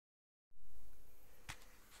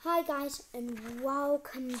Hi guys, and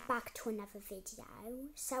welcome back to another video.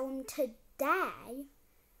 So today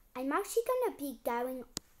I'm actually gonna be going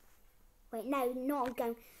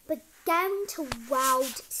going to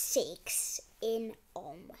World 6 in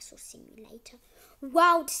Arm Wrestle Simulator.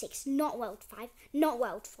 World 6, not World 5, not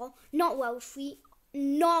World 4, not World 3,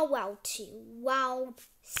 not World 2, World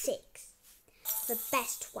 6. The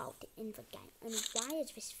best world in the game. And why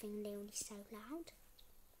is this thing really so loud?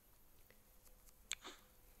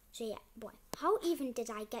 So yeah, boy, how even did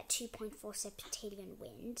I get 2.4 septillion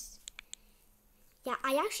wins? Yeah,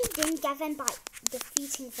 I actually didn't get them by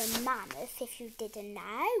defeating the mammoth, if you didn't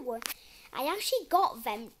know. I actually got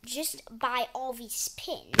them just by all these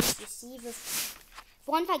spins. You see, the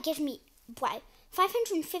one that gives me, well,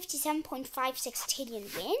 557.5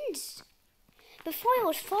 sextillion wins. Before it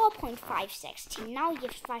was 4.5 sextillion, now it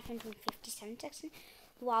gives 557 sextillion.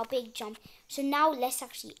 Wow, big jump. So now let's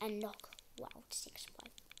actually unlock World 6.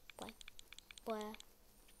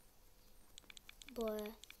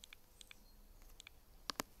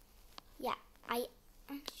 Yeah, I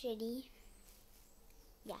actually,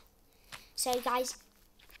 yeah. So guys,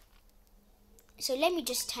 so let me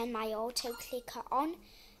just turn my auto clicker on.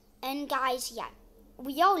 And guys, yeah,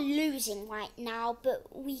 we are losing right now,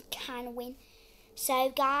 but we can win.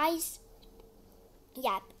 So guys,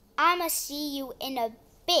 yeah, I'ma see you in a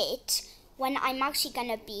bit when I'm actually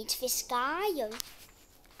gonna beat this guy.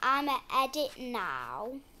 I'ma edit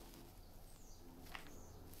now.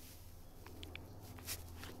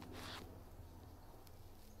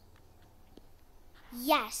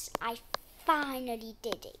 Yes, I finally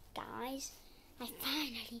did it, guys.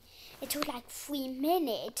 It took like 3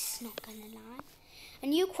 minutes, not gonna lie. A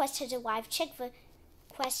new quest has arrived. Check the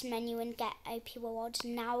quest menu and get OP rewards.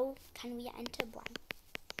 Now, can we enter one?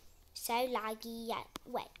 So laggy, yeah.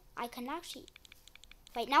 Wait, I can actually,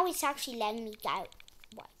 wait, now it's actually letting me go.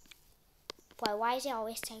 Wait, why is it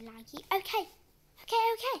always so laggy? Okay.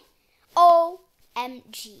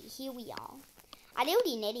 OMG, here we are. I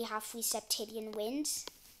literally nearly have 3 septillion wins.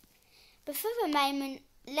 But for the moment,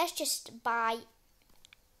 let's just buy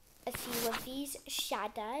a few of these.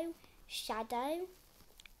 Shadow,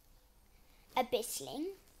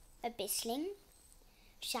 Abyssling,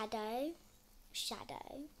 Shadow.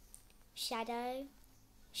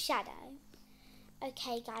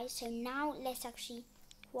 Okay guys, so now let's actually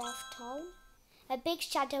craft all. A big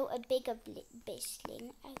Shadow, a big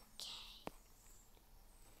Abyssling. Okay.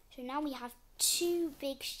 So now we have 2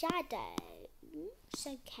 big Shadows. It's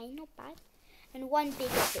okay, not bad. And 1 big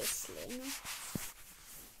Abyssling.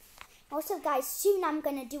 Also guys, soon I'm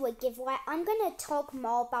going to do a giveaway. I'm going to talk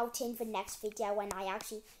more about it in the next video when I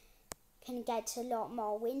actually can get a lot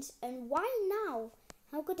more wins. And why now?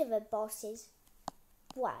 How good of a boss is?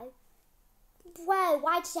 Well,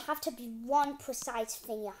 why does it have to be one precise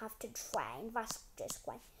thing you have to train? That's just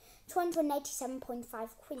great.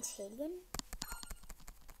 287.5 quintillion.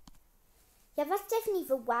 Yeah, that's definitely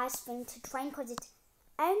the worst thing to train because it's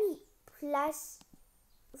only plus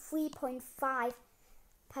 3.5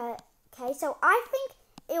 per K. So I think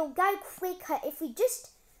it'll go quicker if we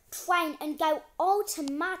just train and go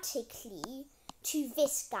automatically to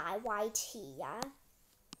this guy right here.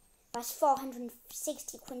 That's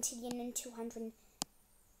 460 quintillion and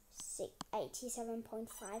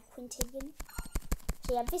 287.5 quintillion.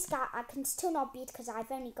 So yeah, this guy I can still not beat because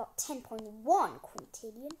I've only got 10.1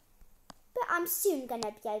 quintillion. But I'm soon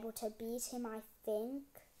gonna be able to beat him, I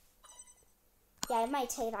think. Yeah, it might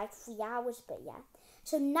take like 3 hours, but yeah.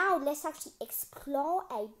 So now let's actually explore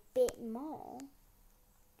a bit more,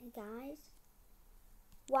 guys.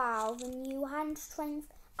 Wow, the new hand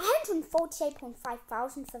strength. 148.5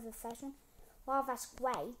 thousand for the first one. Wow, that's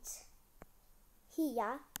great.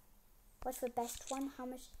 Here, what's the best one? How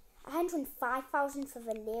much? 105,000 for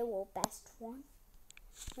the little best one.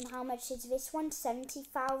 And how much is this one?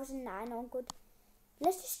 70,000. Nah, not good.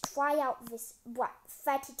 Let's just try out this. What?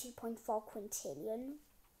 32.4 quintillion.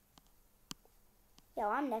 Yo,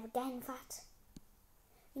 I'm never getting that.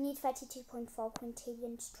 We need 32.4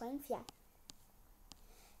 quintillion strength. Yeah.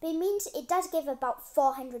 But it means it does give about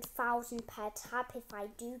 400,000 per tap if I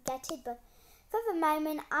do get it. But for the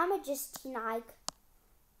moment, I'ma just,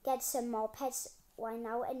 get some more pets right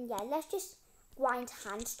now. And yeah, let's just grind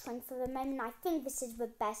hand strength for the moment. I think this is the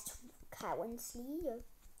best currently.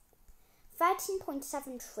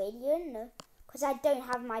 13.7 trillion. Because I don't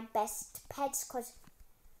have my best pets. Because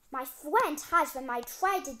my friend has them. I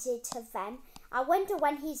traded it to them. I wonder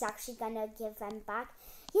when he's actually going to give them back.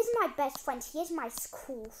 He's my best friend. He is my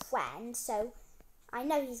school friend. So I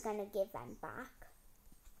know he's going to give them back.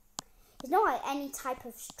 He's not like any type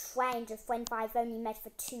of stranger friend that I've only met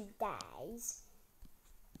for 2 days.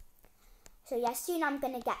 So yeah, soon I'm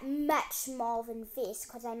gonna get much more than this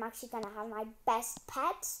because I'm actually gonna have my best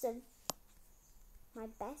pets. My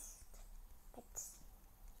best pets.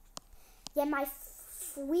 Yeah, my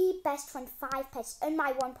 3 best friend 5 pets and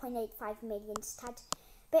my 1.85 million stat.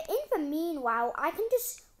 But in the meanwhile, I can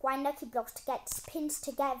just grind lucky blocks to get spins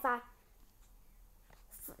to get that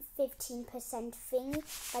 15% thing.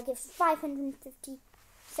 That gives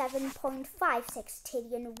 557.56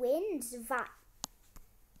 trillion wins. That,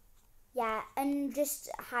 yeah, and just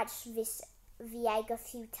hatch the egg a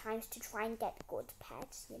few times to try and get good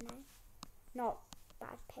pets, you know. Not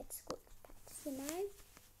bad pets, good pets, you know.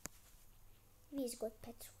 These good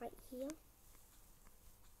pets right here.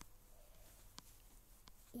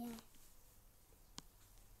 Yeah.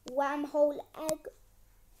 Wormhole egg.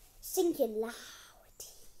 Singularity.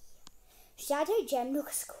 Shadow gem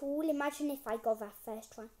looks cool. Imagine if I got that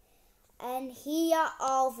first one. And here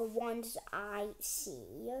are the ones I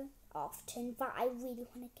see often that I really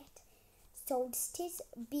want to get. Solstice,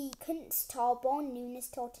 Beacon, Starborn, Lunar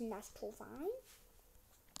Star, and Astral Vine.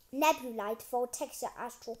 Nebulite, Vortex,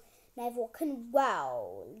 Astral, Network, and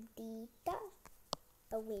Worldita.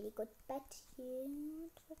 A really good bet.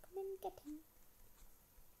 You'd recommend getting.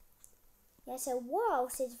 Yeah, so what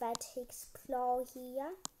else is there to explore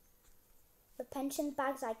here? The pension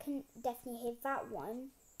bags, I can definitely hit that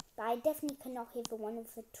one. But I definitely cannot hit the one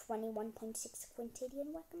of the 21.6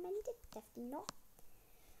 quintillion recommended. Definitely not.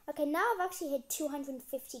 Okay, now I've actually hit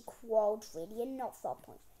 250 quadrillion, not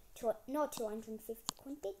 250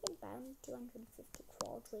 quintillion, but only 250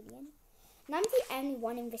 quadrillion. And I'm the only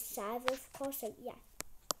one in the server, of course, so yeah.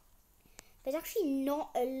 There's actually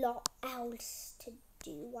not a lot else to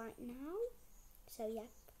do right now. So yeah.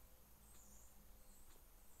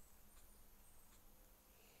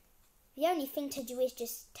 The only thing to do is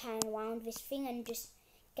just turn around this thing and just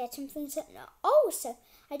get some things. Oh, so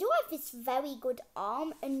I do have this very good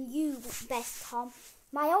arm, a new best arm.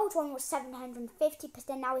 My old one was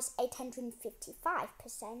 750%, now it's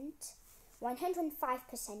 855%.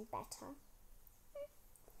 105% better.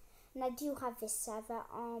 And I do have this server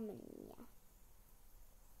arm, and yeah.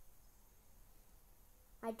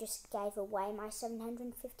 I just gave away my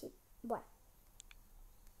 750. What?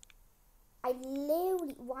 I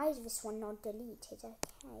literally. Why is this one not deleted?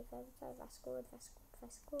 Okay, that's good. That's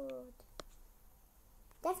good.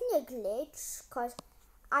 Definitely a glitch because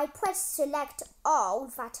I pressed select all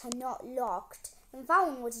that are not locked, and that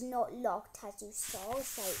one was not locked as you saw.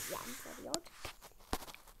 So yeah, very odd.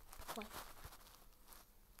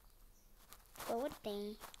 Good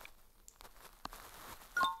thing.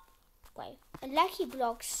 Wait, a lucky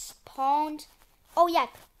block spawned. Oh yeah,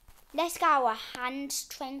 let's get our hand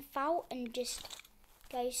strength out and just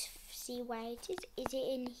go see where it is. Is it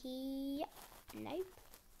in here? Nope.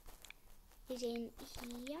 Is it in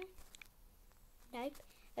here? Nope.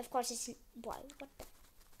 Of course it's in. Whoa, what the?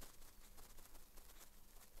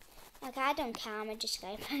 Okay, I don't care. I'm gonna just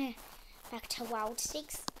go back to World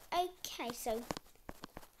 6. Okay, so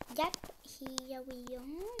yep, here we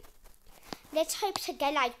are. Let's hope to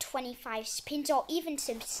get like 25 spins or even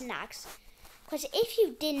some snacks. Because if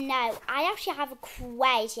you didn't know, I actually have a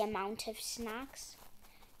crazy amount of snacks.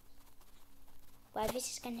 Well,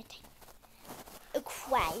 this is going to take a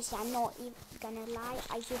crazy. I'm not even going to lie.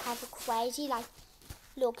 I do have a crazy, like,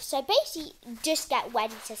 look. So basically, just get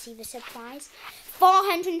ready to see the surprise.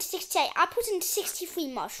 468 apples and 63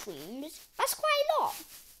 mushrooms. That's quite a lot.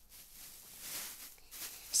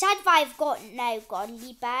 Sad that I've got no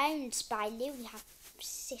godly bones, but I literally have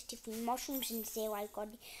 63 mushrooms and 0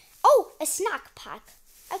 godly. Oh, a snack pack.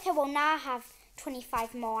 Okay, well now I have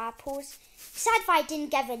 25 more apples. Sad that I didn't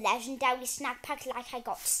get a legendary snack pack like I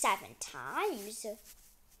got 7 times.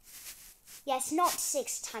 Yes, not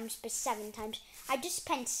 6 times, but 7 times. I just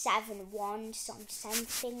spent 7 once on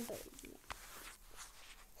something, but yeah.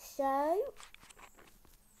 So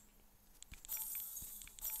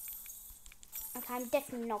okay, I'm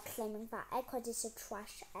definitely not claiming that egg because it's a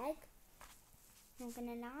trash egg. Not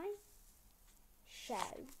gonna lie. So,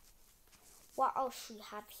 what else we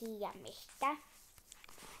have here, mister?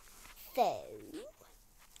 So,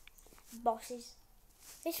 bosses.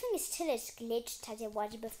 This thing is still as glitched as it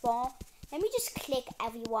was before. Let me just click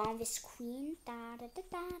everywhere on the screen.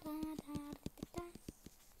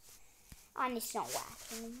 And it's not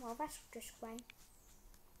working. Well, that's just great.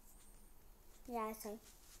 Yeah, so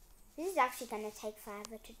this is actually going to take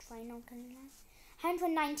forever to try, not going to lie.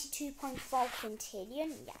 192.4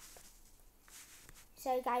 quintillion, yep.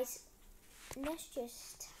 So guys, let's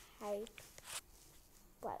just hope.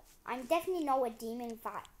 Well, I'm definitely not redeeming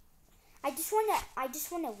that. I just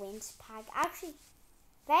want a wins pack. Actually,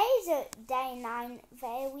 There is a day 9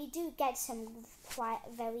 there. We do get some quite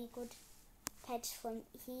very good pets from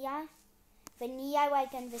here. The Neo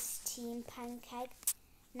egg and the steam pancake.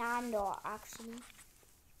 Nah, I'm not actually.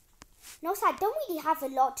 No, so I don't really have a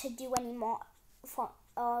lot to do anymore from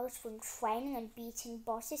training and beating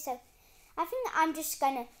bosses. So I think I'm just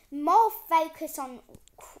gonna more focus on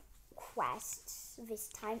quests this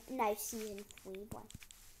time. No, season 3 one.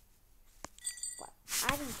 What?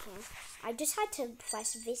 I don't care. I just had to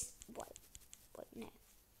press this. Wait, no.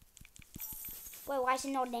 Wait, why is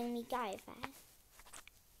it not letting me go there?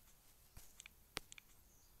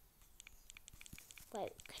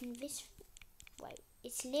 Wait, can this... Wait,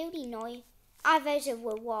 it's literally not... Ah, those are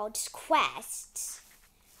rewards, quests.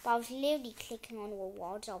 But I was literally clicking on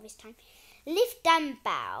rewards all this time. Lift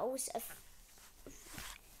dumbbells.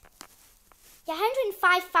 Yeah,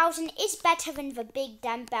 105,000 is better than the big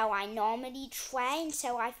dumbbell I normally train.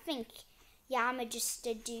 So I think, yeah, I'm just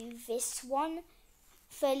to do this one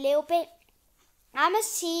for a little bit. I'm going to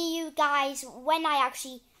see you guys when I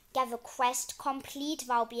actually get the quest complete.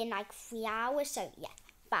 That'll be in like 3 hours. So, yeah,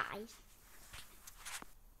 bye.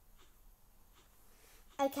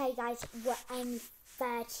 Okay, guys, I'm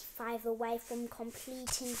 35 away from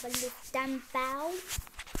completing the lift dumbbell.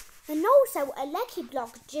 And also, a lucky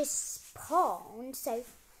block just spawned. So,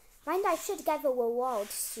 I should get the reward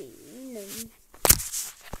soon. And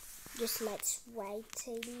just let's wait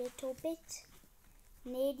a little bit.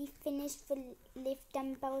 Nearly finished the lift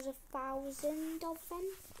dumbbells, 1,000 of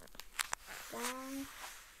them. 1,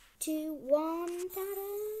 2, 1. Ta-da!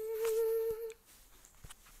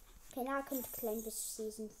 Okay, now I can claim this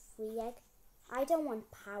season 3 egg. I don't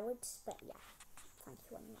want powered, but yeah. Thank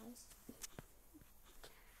you anyways.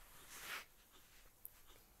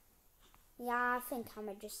 Yeah, I think I'm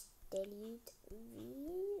gonna just delete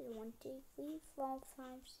these. 1, 2, 3, 4, 5,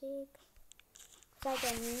 6. Because I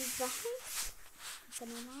don't need that.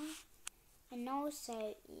 And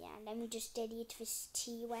also, yeah, let me just delete this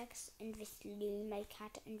T-Rex and this Lumo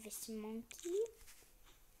cat and this monkey.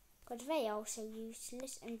 Because they are also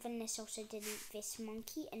useless. And then let's also delete this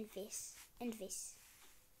monkey and this and this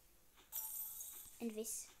and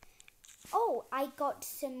this. Oh, I got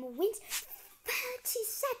some wins. 30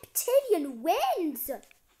 septillion wins!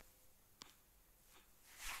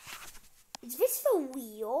 Is this for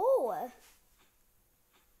real?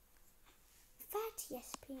 30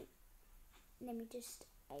 SP. Let me just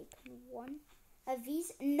open one of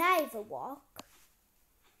these. Never walk.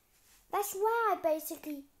 That's where I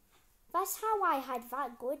basically... That's how I had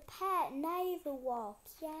that good pet. Never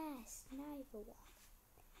walk. Yes, never walk.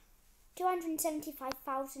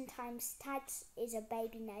 275,000 times stats is a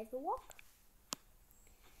baby never walk.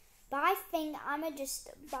 But I think I'm going to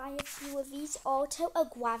just buy a few of these. Auto, a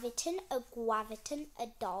Graviton, a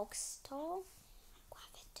Dog Star.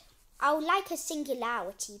 Graviton. I would like a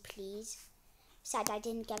Singularity, please. Sad I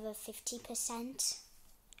didn't get a 50%.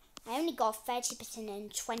 I only got 30%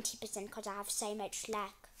 and 20% because I have so much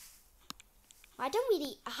lag. I don't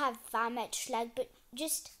really have that much lag, but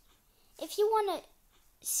just if you want to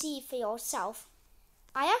see for yourself,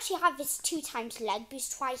 I actually have this 2 times lag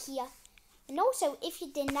boost right here. And also, if you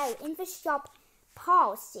didn't know, in the shop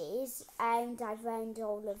passes, and I've earned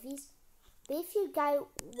all of these. But if you go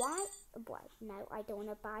right, well, no, I don't want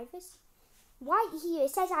to buy this. Right here,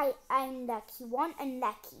 it says I own Lucky 1 and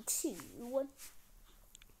Lucky 2.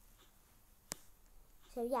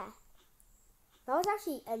 So yeah, that was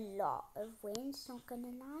actually a lot of wins, not gonna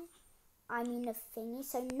lie. I mean a thingy.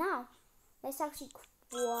 So now, let's actually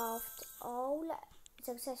craft all.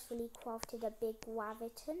 Successfully crafted a big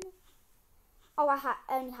Graviton. Oh, I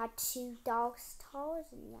only had 2 Dark Stars,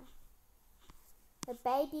 and yeah. The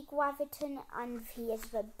baby Graviton, and here's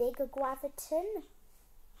the bigger Graviton.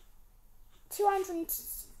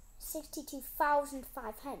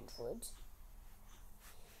 262,500.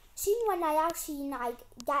 Soon when I actually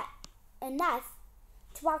get enough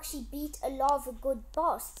to actually beat a lot of the good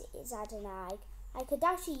bosses, I don't know, I could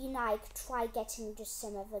actually try getting just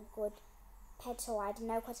some of the good pets, or I don't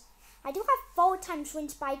know, because I do have 4 times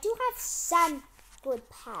wins, but I do have some good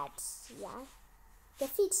pets, yeah.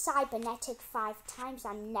 Defeat Cybernetic 5 times,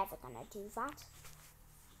 I'm never gonna do that.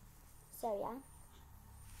 So yeah.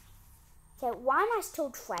 So why am I still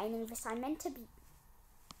training this? I meant to be...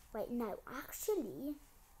 Wait, no, actually,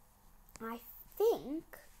 I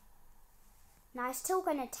think... Now it's still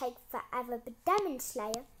gonna take forever, but Demon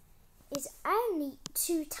Slayer is only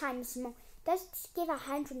 2 times more. Does give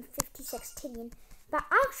 156 tillion, but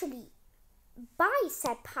actually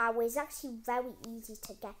bicep power is actually very easy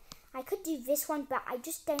to get. I could do this one, but I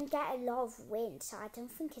just don't get a lot of wins, so I don't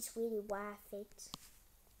think it's really worth it.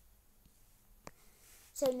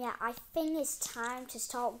 So yeah, I think it's time to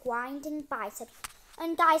start grinding biceps.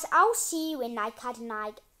 And guys, I'll see you in like, I don't know,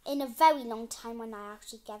 like, in a very long time when I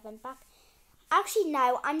actually get them back. Actually,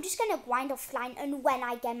 no, I'm just going to grind offline and when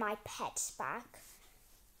I get my pets back.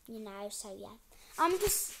 You know, so yeah. I'm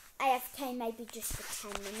just AFK maybe just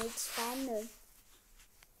for 10 minutes then. Or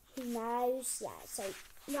who knows? Yeah, so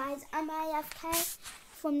guys, I'm AFK.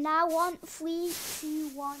 From now on, 3, 2,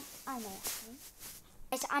 1, I'm AFK.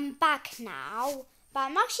 Guys, I'm back now. But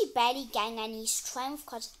I'm actually barely getting any strength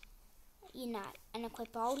because, you know, an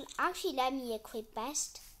equip all. Actually, let me equip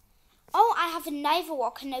best. Oh, I have a Nova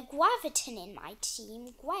Rock and a Graviton in my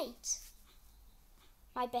team. Great.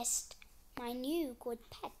 My new good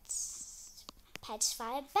pets. Pets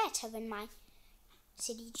fire better than my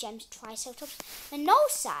City Gems Triceratops. And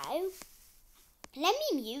also, let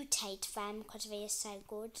me mutate them because they are so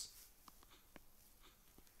good.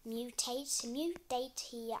 Mutate,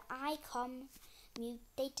 here I come.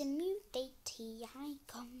 Mutate, here I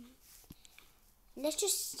come. Let's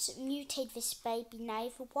just mutate this baby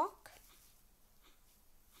Nova Rock.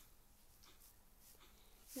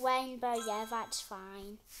 Rainbow, yeah, that's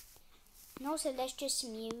fine. And also, let's just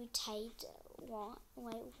mutate.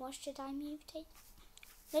 What should I mutate?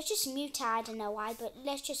 Let's just mutate, I don't know why, but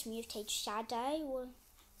let's just mutate Shadow.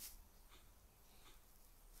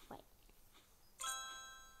 Wait.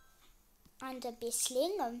 And a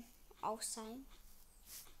Bisling also.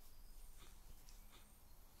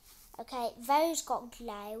 Okay, those got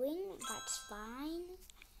glowing, that's fine.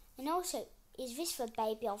 And also, is this the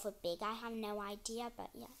baby or the big? I have no idea, but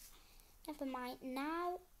yeah. Never mind.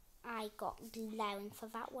 Now I got glowing for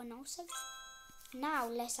that one also. Now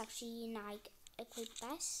let's actually like equip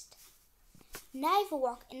best. Nova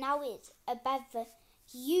Rock now is above the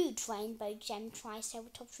huge Rainbow Gem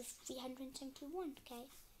Triceratops with 371. Okay.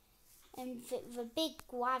 And the big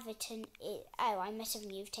Graviton is... Oh, I must have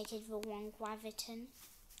mutated the wrong Graviton.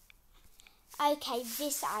 Okay,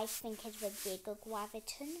 this I think is the bigger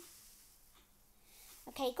Graviton.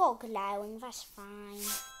 Okay, got glowing, that's fine.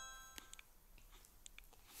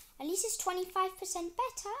 At least it's 25%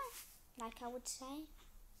 better, like I would say.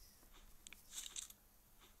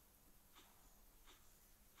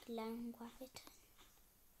 Glowing Graviton.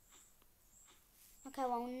 Okay,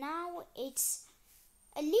 well now it's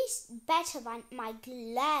at least better than my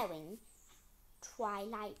glowing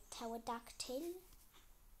Twilight Pterodactyl.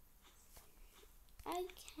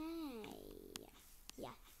 Okay,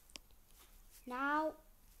 yeah. Now,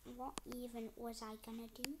 what even was I gonna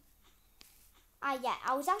do? Yeah,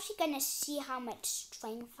 I was actually gonna see how much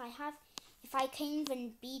strength I have. If I can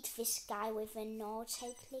even beat this guy with an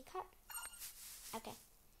auto-clicker. Okay,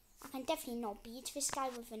 I can definitely not beat this guy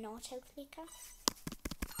with an auto-clicker.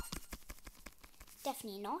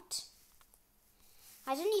 Definitely not.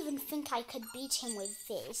 I don't even think I could beat him with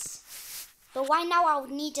this. But right now I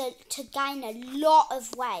would need to gain a lot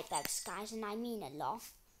of weight, guys, and I mean a lot.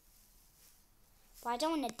 But I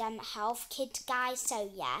don't want a dumb health kit, guys,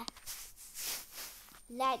 so yeah.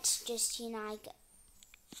 Let's just, you know,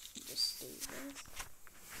 just do this.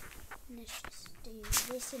 Let's just do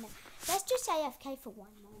this, you know. Let's just AFK for 1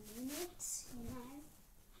 more minute, you know.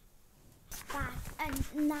 Back,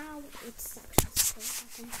 and now it's successful, I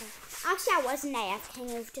think so. Actually, I wasn't AFK,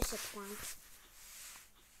 it was just a prank.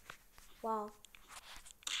 Well,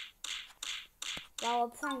 a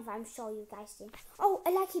prank, I'm sure you guys did. Oh,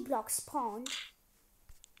 a lucky block spawned.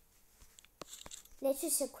 Let's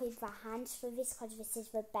just equip the hands for this because this is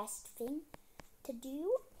the best thing to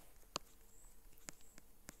do.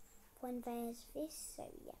 When there's this, so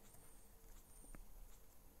yeah.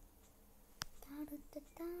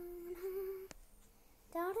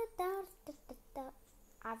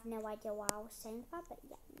 I have no idea what I was saying that, but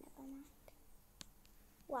yeah, never mind.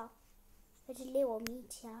 Well, there's a little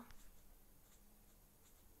meteor.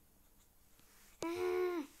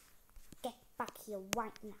 Get back here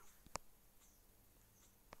right now.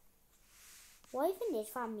 What even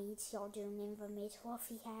is that meteor doing in the middle of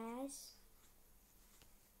the hairs?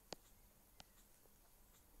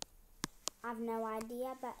 I have no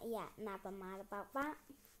idea, but yeah, never mind about that.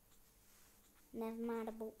 Never mind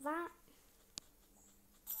about that.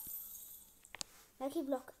 Lucky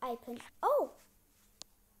block open. Oh!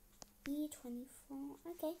 E24,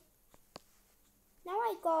 okay. Now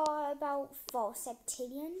I got about 4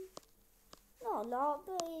 septillion. Not a lot,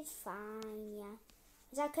 but it's fine, yeah.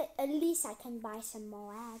 At least I can buy some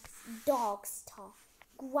more eggs. Dogstar.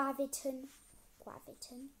 Graviton.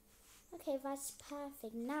 Okay, that's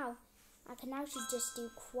perfect. Now, I can actually just do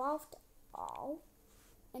craft all.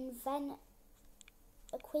 And then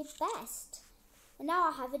equip best. And now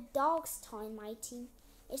I have a Dogstar in my team.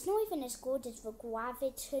 It's not even as good as the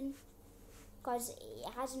Graviton because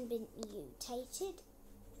it hasn't been mutated.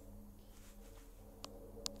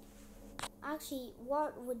 Actually,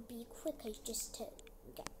 what would be quicker is just to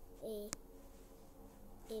get a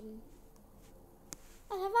okay,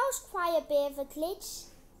 that was quite a bit of a glitch.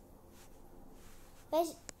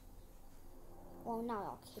 Well,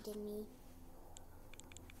 now you're kidding me.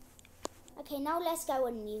 Okay, now let's go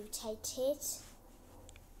and mutate it.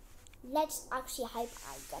 Let's actually hope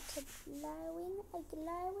I get a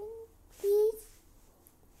glowing, please.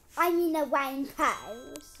 I mean a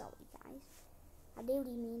rainbow. Sorry, guys. I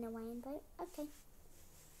really mean a rainbow. Okay.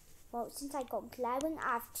 Well, since I got glowing,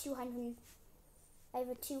 I have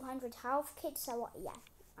over 200 health kits. So yeah,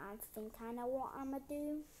 I think I know what I'ma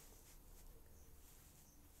do.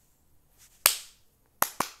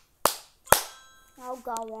 Oh,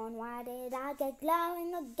 go on, why did I get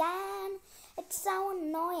glowing again? It's so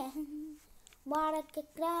annoying. Why did I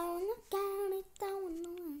get glowing again? It's so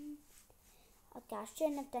annoying. Okay, I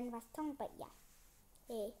shouldn't have done that song, but yeah.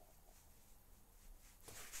 Hey.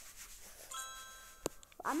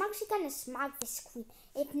 I'm actually going to smack the screen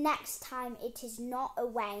if next time it is not a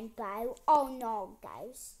rainbow. Oh, no,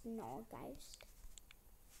 ghost. No, ghost.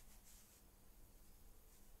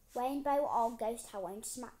 Rainbow or ghost, I won't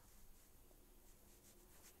smack.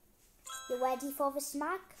 You ready for the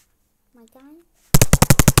smack, my guy?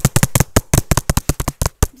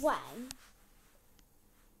 One.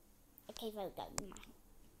 Okay, there we go.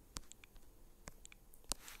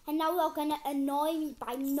 And now you're gonna annoy me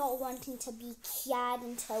by not wanting to be cured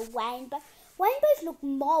into a rainbow. Rainbows look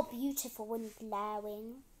more beautiful when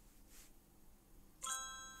glowing.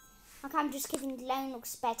 Okay, I'm just kidding. Glowing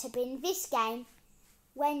looks better, but in this game,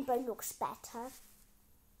 rainbow looks better.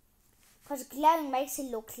 Because glowing makes it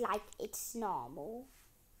look like it's normal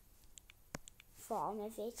form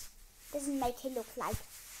of it. Doesn't make it look like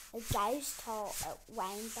a ghost or a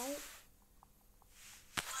rainbow.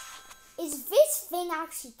 Is this thing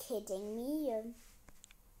actually kidding me?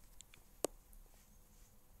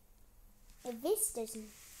 If this doesn't...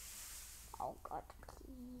 Oh God,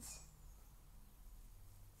 please.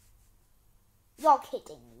 You're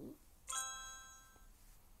kidding me.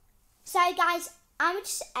 So guys, I'm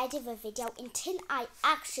just edit the video until I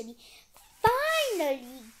actually finally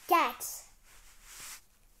get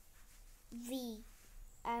the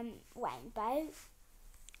rainbow.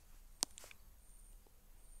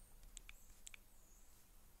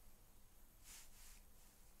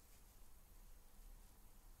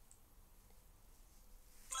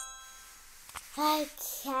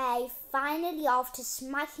 Okay, finally after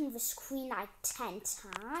smacking the screen like 10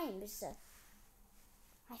 times,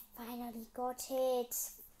 I finally got it.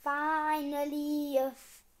 Finally.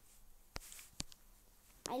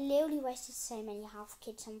 I literally wasted so many health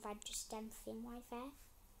kits on that just damn thing right there.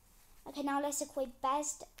 Okay, now let's equip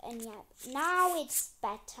best, and yeah, now it's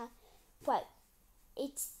better. Well,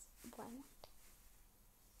 it's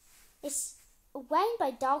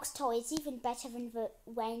Rainbow Darkstar is even better than the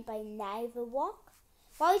Rainbow Nova Walk.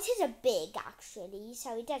 Well, it is a big actually,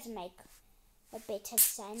 so it does make a bit of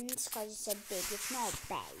sense because it's a big, it's not a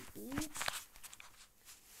baby.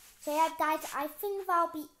 So yeah, guys, I think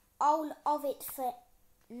that'll be all of it for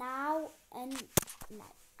now. And no,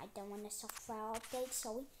 I don't want a software update,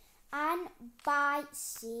 sorry. And bye.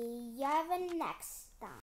 See you in the next